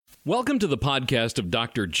Welcome to the podcast of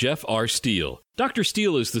Dr. Jeff R. Steele. Dr.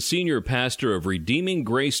 Steele is the senior pastor of Redeeming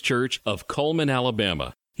Grace Church of Cullman,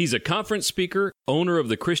 Alabama. He's a conference speaker, owner of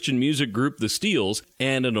the Christian music group The Steeles,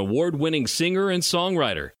 and an award-winning singer and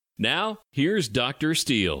songwriter. Now, here's Dr.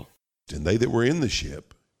 Steele. And they that were in the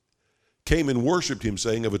ship came and worshipped him,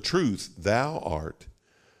 saying, of a truth, thou art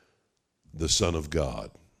the Son of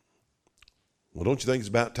God. Well, don't you think it's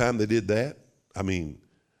about time they did that? I mean,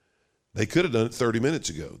 they could have done it 30 minutes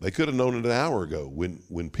ago. They could have known it an hour ago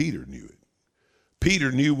when Peter knew it.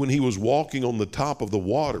 Peter knew when he was walking on the top of the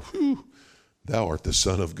water, whew, thou art the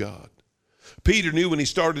Son of God. Peter knew when he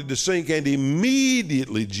started to sink, and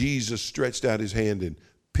immediately Jesus stretched out his hand and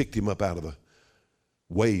picked him up out of the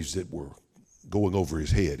waves that were going over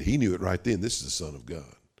his head. He knew it right then. This is the Son of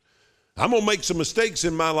God. I'm going to make some mistakes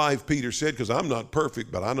in my life, Peter said, because I'm not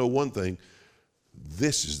perfect, but I know one thing.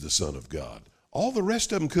 This is the Son of God. All the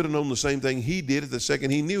rest of them could have known the same thing he did at the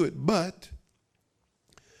second he knew it, but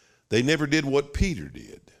they never did what Peter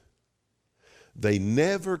did. They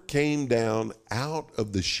never came down out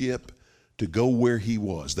of the ship to go where he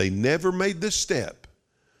was. They never made the step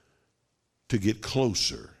to get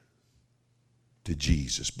closer to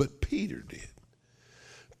Jesus, but Peter did.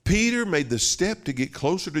 Peter made the step to get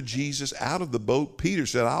closer to Jesus out of the boat. Peter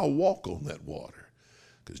said, I'll walk on that water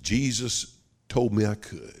because Jesus told me I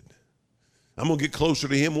could. I'm going to get closer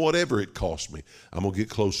to him, whatever it costs me. I'm going to get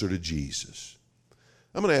closer to Jesus.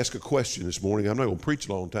 I'm going to ask a question this morning. I'm not going to preach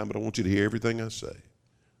a long time, but I want you to hear everything I say.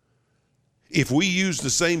 If we use the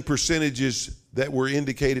same percentages that were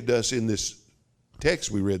indicated to us in this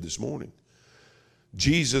text we read this morning,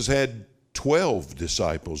 Jesus had 12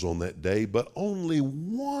 disciples on that day, but only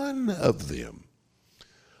one of them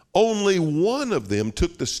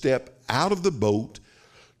took the step out of the boat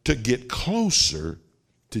to get closer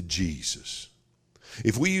to Jesus.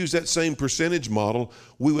 If we use that same percentage model,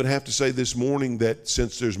 we would have to say this morning that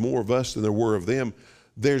since there's more of us than there were of them,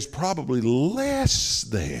 there's probably less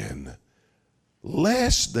than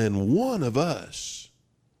one of us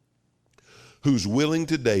who's willing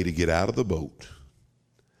today to get out of the boat,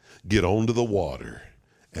 get onto the water,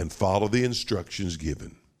 and follow the instructions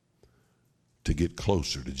given to get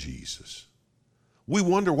closer to Jesus. We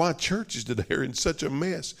wonder why churches today are in such a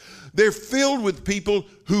mess. They're filled with people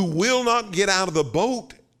who will not get out of the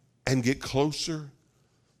boat and get closer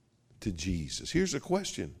to Jesus. Here's a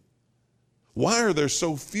question. Why are there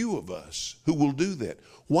so few of us who will do that?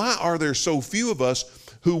 Why are there so few of us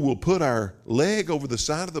who will put our leg over the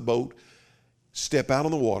side of the boat, step out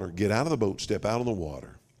on the water, get out of the boat, step out on the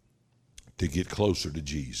water to get closer to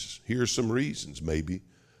Jesus? Here's some reasons maybe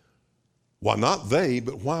why not they,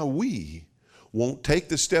 but why we won't take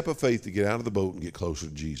the step of faith to get out of the boat and get closer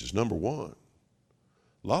to Jesus. Number one,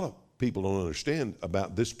 a lot of people don't understand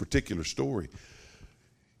about this particular story.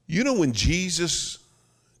 You know, when Jesus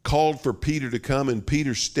called for Peter to come and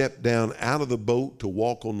Peter stepped down out of the boat to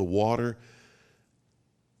walk on the water,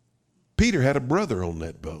 Peter had a brother on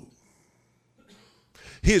that boat.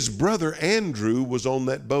 His brother Andrew was on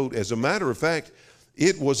that boat. As a matter of fact,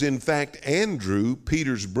 it was in fact Andrew,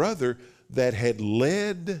 Peter's brother, that had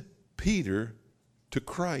led Peter to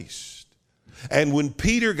Christ. And when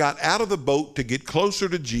Peter got out of the boat to get closer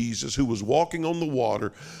to Jesus, who was walking on the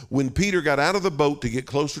water, when Peter got out of the boat to get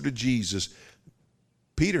closer to Jesus,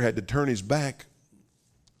 Peter had to turn his back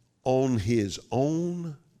on his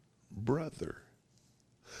own brother.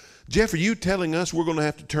 Jeff, are you telling us we're going to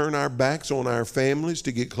have to turn our backs on our families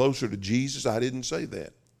to get closer to Jesus? I didn't say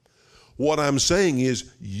that. What I'm saying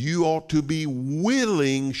is you ought to be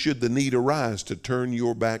willing, should the need arise, to turn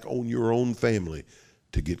your back on your own family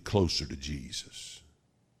to get closer to Jesus.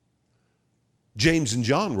 James and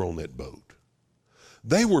John were on that boat.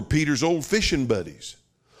 They were Peter's old fishing buddies,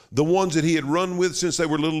 the ones that he had run with since they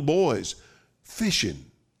were little boys, fishing,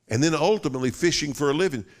 and then ultimately fishing for a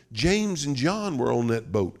living. James and John were on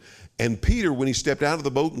that boat. And Peter, when he stepped out of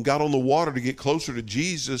the boat and got on the water to get closer to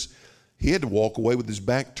Jesus, he had to walk away with his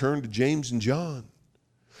back turned to James and John.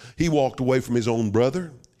 He walked away from his own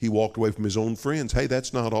brother. He walked away from his own friends. Hey,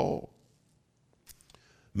 that's not all.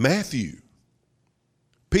 Matthew,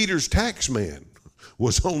 Peter's tax man,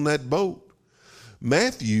 was on that boat.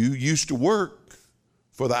 Matthew used to work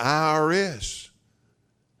for the IRS,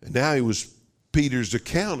 and now he was Peter's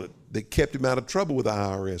accountant that kept him out of trouble with the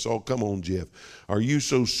IRS. Oh, come on, Jeff. Are you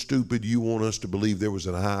so stupid you want us to believe there was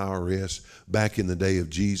an IRS back in the day of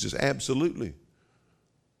Jesus? Absolutely.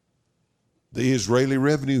 The Israeli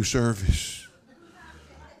Revenue Service.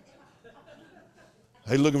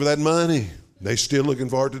 They looking for that money. They still looking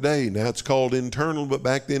for it today. Now it's called internal, but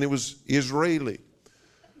back then it was Israeli.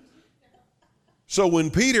 So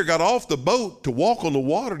when Peter got off the boat to walk on the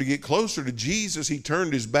water to get closer to Jesus, he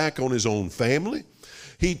turned his back on his own family.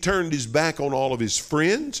 He turned his back on all of his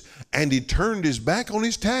friends, and he turned his back on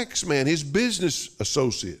his tax man, his business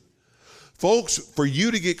associate. Folks, for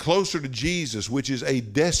you to get closer to Jesus, which is a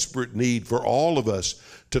desperate need for all of us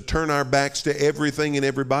to turn our backs to everything and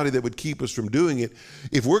everybody that would keep us from doing it,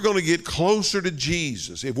 if we're going to get closer to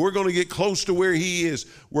Jesus, if we're going to get close to where he is,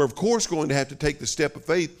 we're of course going to have to take the step of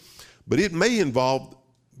faith, but it may involve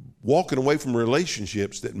walking away from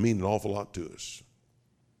relationships that mean an awful lot to us.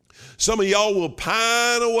 Some of y'all will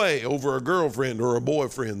pine away over a girlfriend or a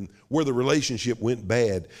boyfriend where the relationship went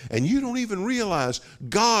bad, and you don't even realize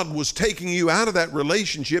God was taking you out of that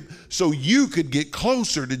relationship so you could get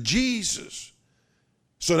closer to Jesus.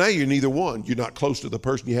 So now you're neither one. You're not close to the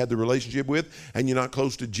person you had the relationship with, and you're not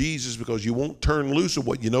close to Jesus because you won't turn loose of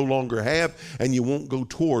what you no longer have, and you won't go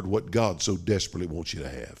toward what God so desperately wants you to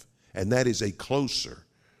have. And that is a closer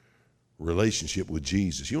relationship with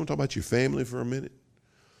Jesus. You want to talk about your family for a minute?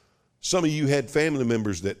 Some of you had family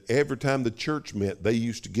members that every time the church met, they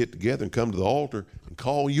used to get together and come to the altar and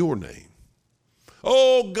call your name.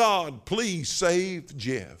 Oh, God, please save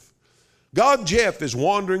Jeff. God, Jeff is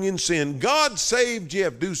wandering in sin. God, save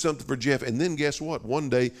Jeff. Do something for Jeff. And then guess what? One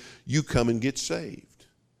day you come and get saved.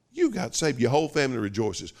 You got saved. Your whole family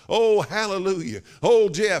rejoices. Oh, hallelujah. Oh,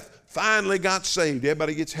 Jeff finally got saved.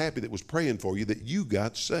 Everybody gets happy that was praying for you that you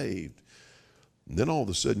got saved. And then all of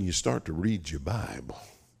a sudden you start to read your Bible.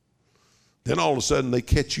 Then all of a sudden they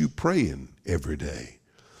catch you praying every day.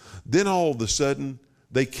 Then all of a sudden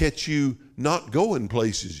they catch you not going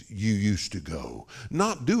places you used to go,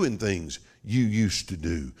 not doing things you used to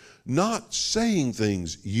do, not saying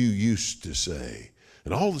things you used to say.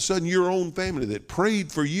 And all of a sudden your own family that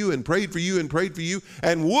prayed for you and prayed for you and prayed for you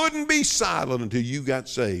and wouldn't be silent until you got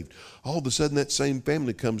saved. All of a sudden that same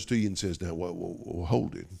family comes to you and says, now,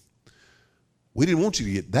 hold it. We didn't want you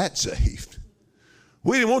to get that saved.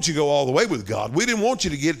 We didn't want you to go all the way with God. We didn't want you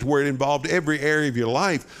to get to where it involved every area of your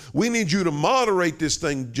life. We need you to moderate this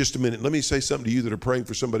thing just a minute. Let me say something to you that are praying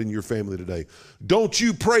for somebody in your family today. Don't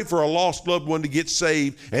you pray for a lost loved one to get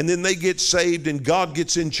saved, and then they get saved and God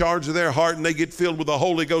gets in charge of their heart and they get filled with the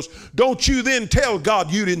Holy Ghost. Don't you then tell God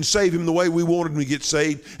you didn't save him the way we wanted him to get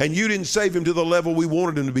saved, and you didn't save him to the level we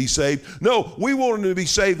wanted him to be saved. No, we wanted him to be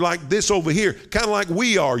saved like this over here, kind of like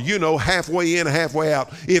we are, halfway in, halfway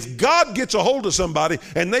out. If God gets a hold of somebody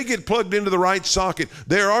and they get plugged into the right socket,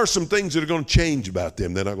 there are some things that are going to change about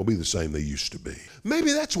them. They're not going to be the same they used to be.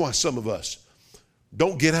 Maybe that's why some of us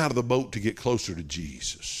don't get out of the boat to get closer to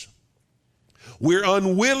Jesus. We're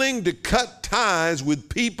unwilling to cut ties with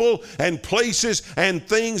people and places and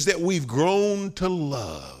things that we've grown to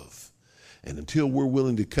love. And until we're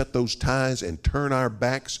willing to cut those ties and turn our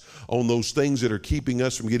backs on those things that are keeping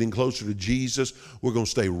us from getting closer to Jesus, we're going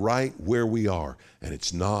to stay right where we are. And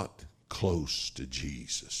it's not close to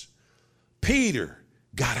Jesus. Peter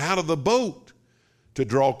got out of the boat to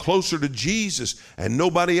draw closer to Jesus, and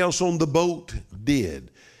nobody else on the boat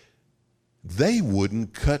did. They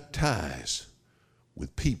wouldn't cut ties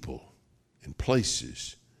with people and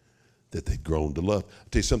places that they'd grown to love. I'll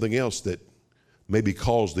tell you something else that maybe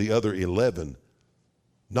caused the other 11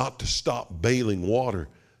 not to stop bailing water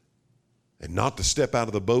and not to step out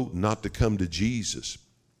of the boat and not to come to Jesus.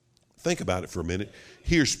 Think about it for a minute.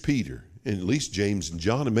 Here's Peter, and at least James and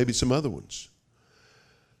John, and maybe some other ones.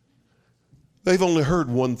 They've only heard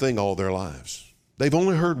one thing all their lives. They've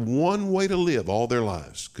only heard one way to live all their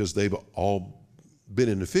lives because they've all been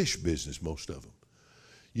in the fish business, most of them.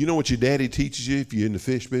 You know what your daddy teaches you if you're in the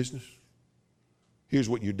fish business? Here's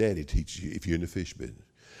what your daddy teaches you if you're in the fish business.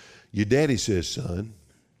 Your daddy says, son,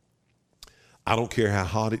 I don't care how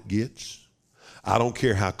hot it gets. I don't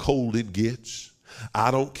care how cold it gets.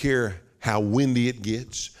 I don't care how windy it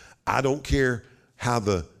gets. I don't care how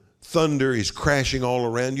the thunder is crashing all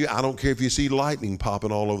around you. I don't care if you see lightning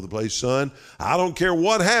popping all over the place, son. I don't care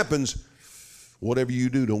what happens. Whatever you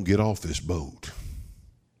do, don't get off this boat.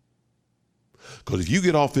 Because if you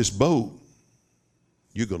get off this boat,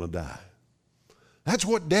 you're going to die. That's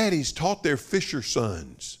what daddies taught their fisher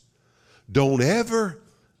sons. Don't ever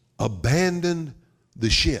abandon the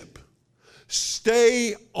ship.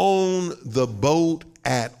 Stay on the boat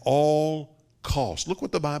at all costs. Look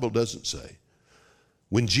what the Bible doesn't say.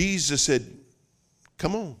 When Jesus said,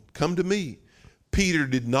 come on, come to me, Peter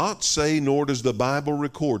did not say, nor does the Bible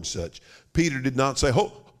record such. Peter did not say,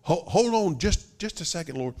 hold on just a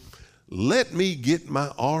second, Lord. Let me get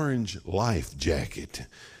my orange life jacket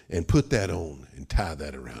and put that on and tie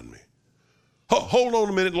that around me. Hold on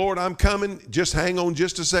a minute, Lord, I'm coming. Just hang on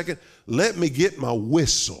just a second. Let me get my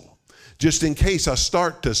whistle. Just in case I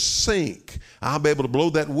start to sink, I'll be able to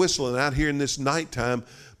blow that whistle, and out here in this nighttime,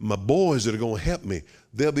 my boys that are going to help me,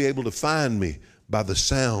 they'll be able to find me by the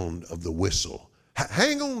sound of the whistle.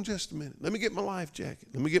 Hang on just a minute. Let me get my life jacket.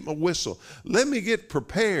 Let me get my whistle. Let me get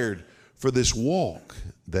prepared for this walk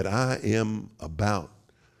that I am about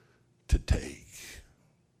to take.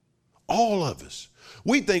 All of us.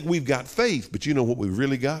 We think we've got faith, but you know what we've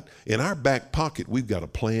really got? In our back pocket, we've got a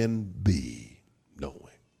plan B, don't we?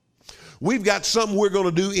 We've got something we're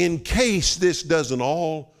going to do in case this doesn't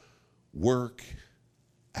all work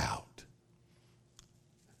out.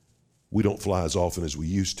 We don't fly as often as we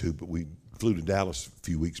used to, but we flew to Dallas a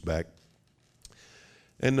few weeks back.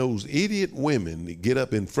 And those idiot women that get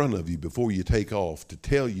up in front of you before you take off to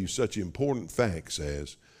tell you such important facts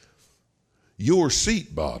as your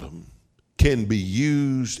seat bottom can be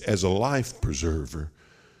used as a life preserver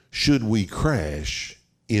should we crash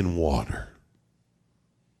in water.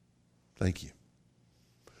 Thank you.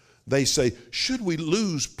 They say, should we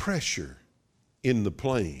lose pressure in the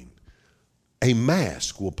plane, a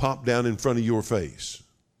mask will pop down in front of your face.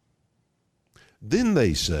 Then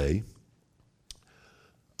they say,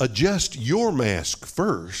 adjust your mask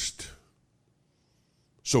first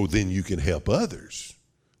so then you can help others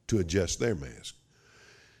to adjust their mask.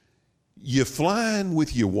 You're flying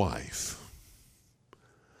with your wife.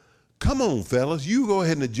 Come on, fellas, you go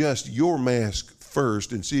ahead and adjust your mask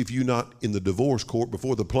first and see if you're not in the divorce court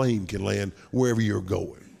before the plane can land wherever you're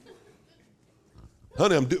going.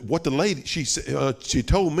 Honey, what the lady, she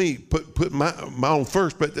told me, put my own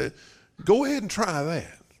first, but go ahead and try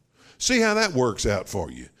that. See how that works out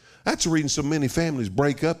for you. That's the reason so many families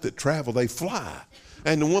break up that travel. They fly,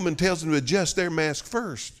 and the woman tells them to adjust their mask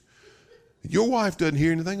first. Your wife doesn't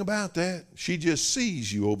hear anything about that. She just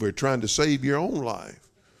sees you over there trying to save your own life.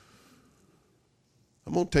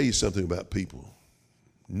 I'm going to tell you something about people.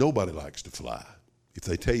 Nobody likes to fly. If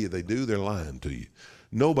they tell you they do, they're lying to you.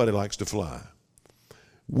 Nobody likes to fly.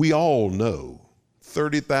 We all know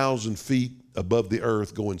 30,000 feet above the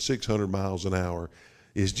earth going 600 miles an hour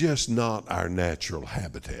is just not our natural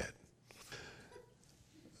habitat.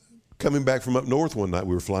 Coming back from up north one night,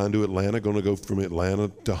 we were flying to Atlanta, going to go from Atlanta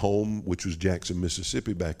to home, which was Jackson,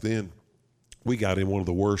 Mississippi back then. We got in one of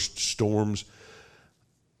the worst storms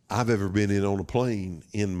I've ever been in on a plane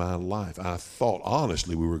in my life. I thought,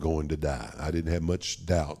 honestly, we were going to die. I didn't have much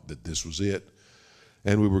doubt that this was it,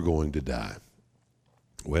 and we were going to die.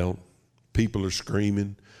 Well, people are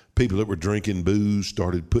screaming. People that were drinking booze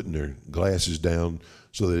started putting their glasses down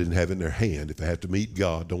so they didn't have it in their hand. If I have to meet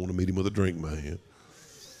God, don't want to meet him with a drink in my hand.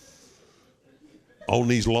 On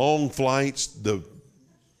these long flights, the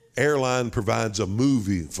airline provides a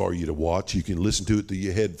movie for you to watch. You can listen to it through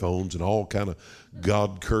your headphones and all kind of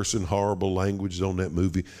God-cursing, horrible languages on that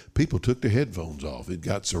movie. People took their headphones off. It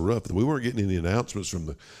got so rough. We weren't getting any announcements from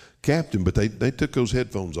the captain, but they took those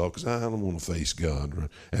headphones off because I don't want to face God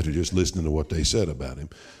after just listening to what they said about him.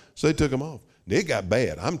 So they took them off. And it got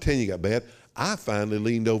bad. I'm telling you, it got bad. I finally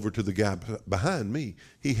leaned over to the guy behind me.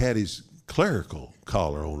 He had his clerical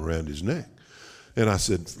collar on around his neck. And I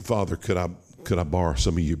said, Father, could I borrow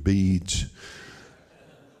some of your beads?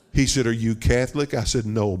 He said, are you Catholic? I said,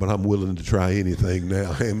 no, but I'm willing to try anything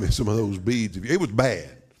now. Hand me some of those beads. It was bad.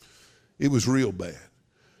 It was real bad.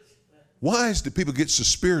 Why do people get so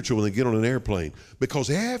spiritual when they get on an airplane? Because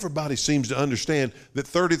everybody seems to understand that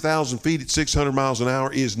 30,000 feet at 600 miles an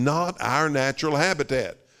hour is not our natural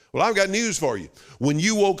habitat. Well, I've got news for you. When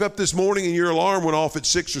you woke up this morning and your alarm went off at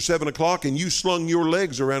 6 or 7 o'clock and you slung your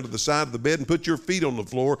legs around to the side of the bed and put your feet on the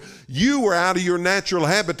floor, you were out of your natural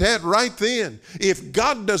habitat right then. If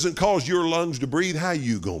God doesn't cause your lungs to breathe, how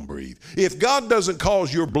you going to breathe? If God doesn't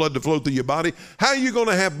cause your blood to flow through your body, how are you going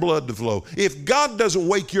to have blood to flow? If God doesn't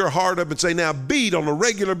wake your heart up and say, now beat on a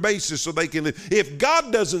regular basis so they can live. If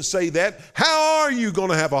God doesn't say that, how are you going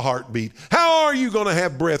to have a heartbeat? How are you going to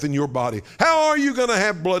have breath in your body? How are you going to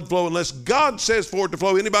have blood flow unless God says for it to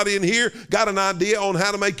flow? Anybody in here got an idea on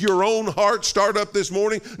how to make your own heart start up this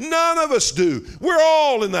morning? None of us do. We're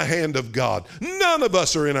all in the hand of God. None of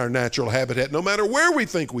us are in our natural habitat. No matter where we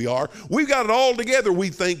think we are, we've got it all together, we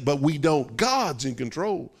think, but we don't. God's in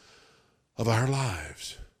control of our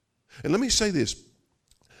lives. And let me say this.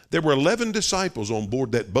 There were 11 disciples on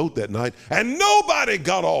board that boat that night, and nobody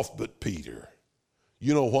got off but Peter.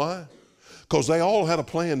 You know why? Because they all had a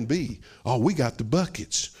plan B. Oh, we got the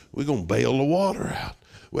buckets. We're going to bail the water out.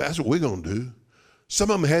 Well, that's what we're going to do.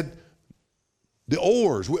 Some of them had the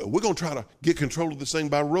oars. We're going to try to get control of this thing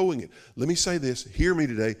by rowing it. Let me say this. Hear me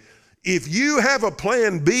today. If you have a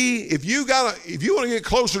plan B, if you want to get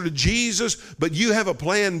closer to Jesus, but you have a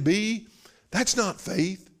plan B, that's not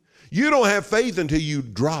faith. You don't have faith until you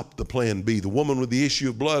drop the plan B. The woman with the issue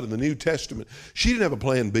of blood in the New Testament, she didn't have a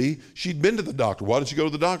plan B. She'd been to the doctor. Why didn't she go to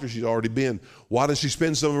the doctor? She'd already been. Why didn't she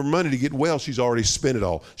spend some of her money to get well? She's already spent it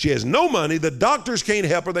all. She has no money. The doctors can't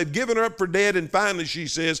help her. They've given her up for dead. And finally she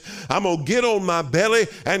says, I'm going to get on my belly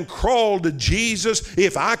and crawl to Jesus.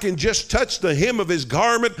 If I can just touch the hem of his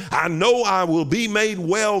garment, I know I will be made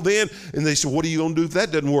well then. And they said, what are you going to do if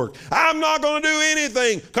that doesn't work? I'm not going to do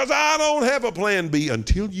anything because I don't have a plan B.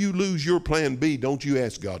 Until you lose your plan B, don't you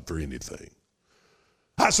ask God for anything.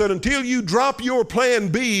 I said, until you drop your plan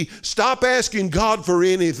B, stop asking God for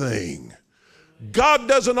anything. God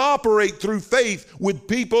doesn't operate through faith with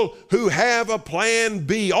people who have a plan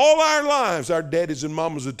B. All our lives, our daddies and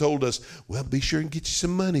mamas have told us, well, be sure and get you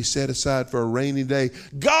some money set aside for a rainy day.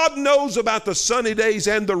 God knows about the sunny days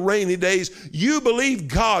and the rainy days. You believe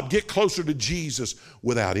God, get closer to Jesus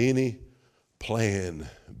without any plan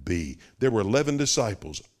B. There were 11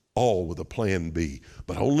 disciples, all with a plan B,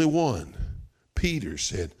 but only one, Peter,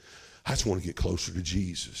 said, I just want to get closer to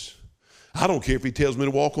Jesus. I don't care if he tells me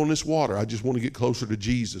to walk on this water. I just want to get closer to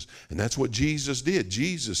Jesus. And that's what Jesus did.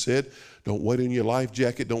 Jesus said, don't wait on your life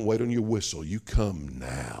jacket. Don't wait on your whistle. You come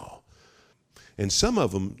now. And some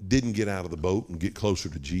of them didn't get out of the boat and get closer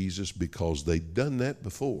to Jesus because they'd done that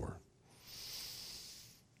before.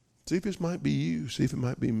 See if this might be you. See if it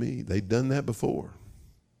might be me. They'd done that before.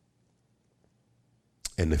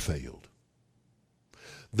 And they failed.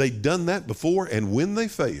 They'd done that before, and when they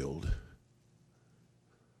failed,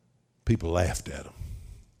 people laughed at them.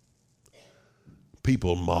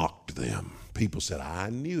 People mocked them. People said, I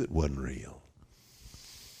knew it wasn't real.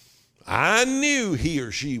 I knew he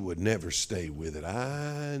or she would never stay with it.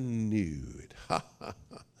 I knew it.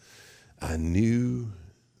 I knew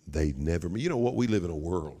they'd never. You know what? We live in a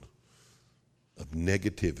world of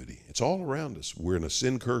negativity. It's all around us. We're in a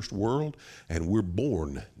sin-cursed world, and we're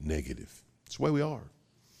born negative. It's the way we are.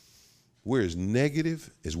 We're as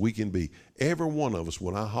negative as we can be. Every one of us,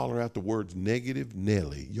 when I holler out the words negative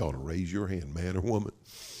Nelly, you ought to raise your hand, man or woman.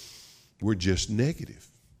 We're just negative.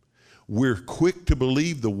 We're quick to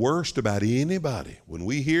believe the worst about anybody. When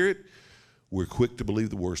we hear it, we're quick to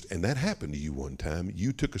believe the worst. And that happened to you one time.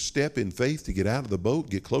 You took a step in faith to get out of the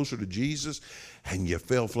boat, get closer to Jesus, and you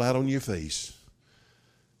fell flat on your face.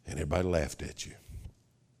 And everybody laughed at you.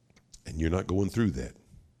 And you're not going through that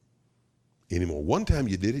anymore. One time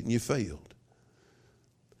you did it and you failed.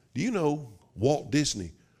 Do you know Walt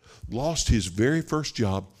Disney lost his very first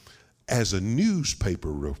job as a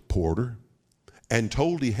newspaper reporter and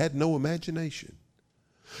told he had no imagination?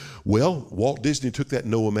 Well, Walt Disney took that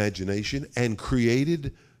no imagination and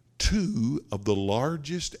created two of the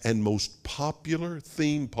largest and most popular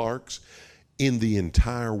theme parks in the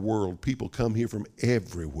entire world. People come here from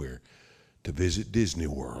everywhere to visit Disney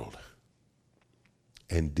World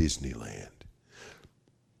and Disneyland.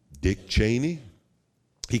 Dick Cheney,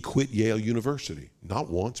 he quit Yale University,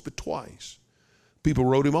 not once but twice. People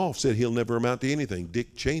wrote him off, said he'll never amount to anything.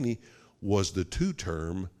 Dick Cheney was the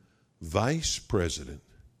two-term vice president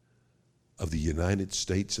of the United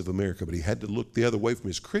States of America, but he had to look the other way from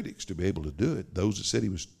his critics to be able to do it. Those that said he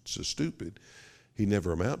was so stupid, he'd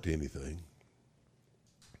never amount to anything.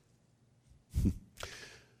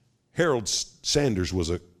 Harold Sanders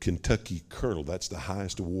was a Kentucky colonel. That's the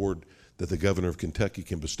highest award that the governor of Kentucky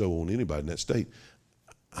can bestow on anybody in that state.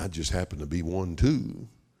 I just happen to be one too.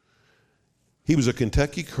 He was a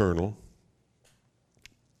Kentucky colonel.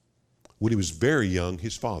 When he was very young,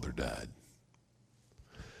 his father died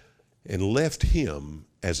and left him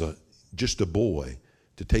as just a boy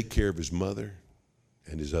to take care of his mother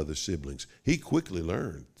and his other siblings. He quickly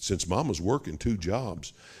learned, since Mama's working 2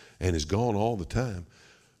 jobs and is gone all the time,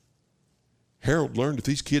 Harold learned if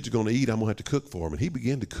these kids are going to eat, I'm going to have to cook for them. And he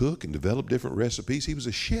began to cook and develop different recipes. He was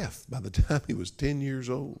a chef by the time he was 10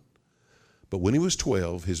 years old. But when he was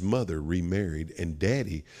 12, his mother remarried, and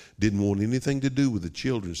Daddy didn't want anything to do with the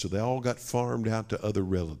children, so they all got farmed out to other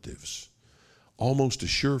relatives. Almost a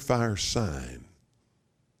surefire sign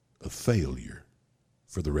of failure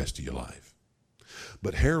for the rest of your life.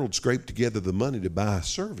 But Harold scraped together the money to buy a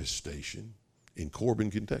service station in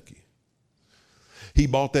Corbin, Kentucky. He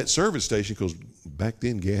bought that service station because back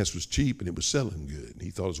then gas was cheap and it was selling good. And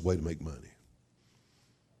he thought it was a way to make money.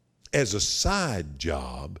 As a side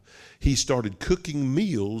job, he started cooking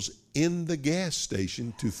meals in the gas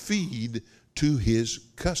station to feed to his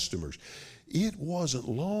customers. It wasn't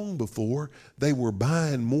long before they were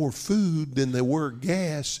buying more food than they were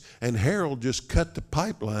gas, and Harold just cut the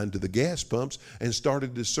pipeline to the gas pumps and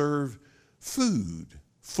started to serve food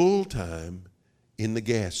full-time in the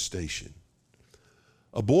gas station.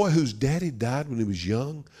 A boy whose daddy died when he was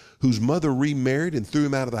young, whose mother remarried and threw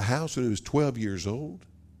him out of the house when he was 12 years old.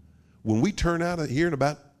 When we turn out of here in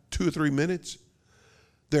about 2 or 3 minutes,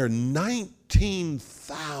 there are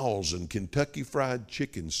 19,000 Kentucky Fried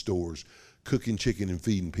Chicken stores cooking chicken and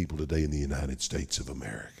feeding people today in the United States of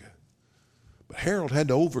America. But Harold had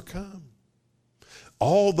to overcome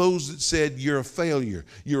all those that said, you're a failure,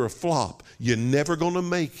 you're a flop, you're never going to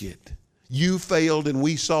make it. You failed and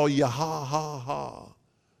we saw you, ha, ha, ha.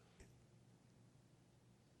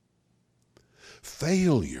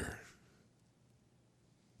 Failure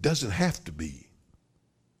doesn't have to be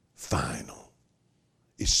final,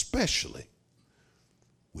 especially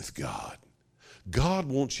with God. God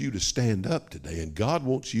wants you to stand up today, and God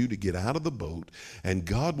wants you to get out of the boat, and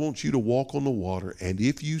God wants you to walk on the water, and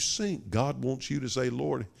if you sink, God wants you to say,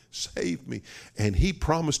 Lord, save me. And he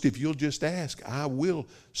promised if you'll just ask, I will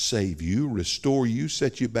save you, restore you,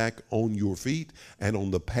 set you back on your feet and on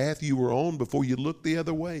the path you were on before you looked the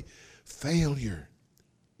other way. Failure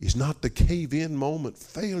is not the cave-in moment.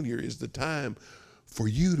 Failure is the time for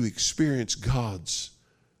you to experience God's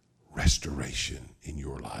restoration in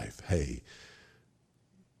your life. Hey,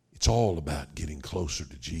 it's all about getting closer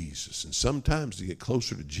to Jesus. And sometimes to get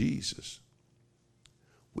closer to Jesus,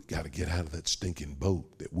 we got to get out of that stinking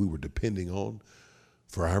boat that we were depending on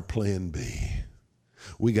for our plan B.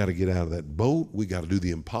 We got to get out of that boat. We got to do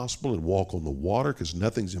the impossible and walk on the water, because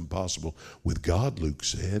nothing's impossible with God, Luke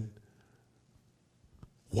said.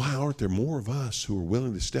 Why aren't there more of us who are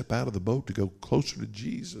willing to step out of the boat to go closer to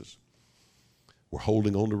Jesus? We're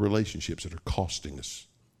holding on to relationships that are costing us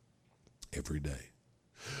every day.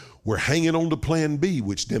 We're hanging on to plan B,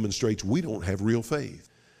 which demonstrates we don't have real faith.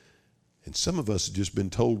 And some of us have just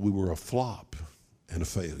been told we were a flop and a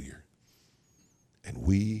failure. And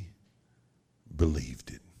we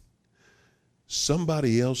believed it.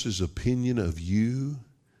 Somebody else's opinion of you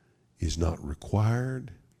is not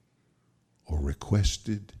required or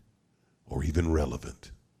requested or even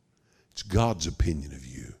relevant. It's God's opinion of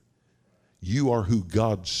you. You are who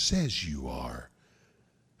God says you are.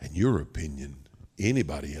 And your opinion,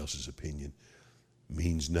 anybody else's opinion,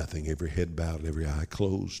 means nothing. Every head bowed and every eye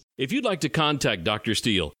closed. If you'd like to contact Dr.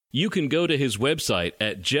 Steele, you can go to his website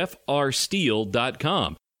at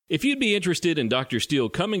jeffrsteele.com. If you'd be interested in Dr. Steele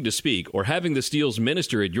coming to speak or having the Steeles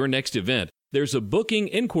minister at your next event, there's a booking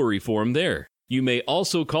inquiry form there. You may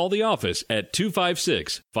also call the office at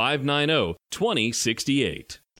 256-590-2068.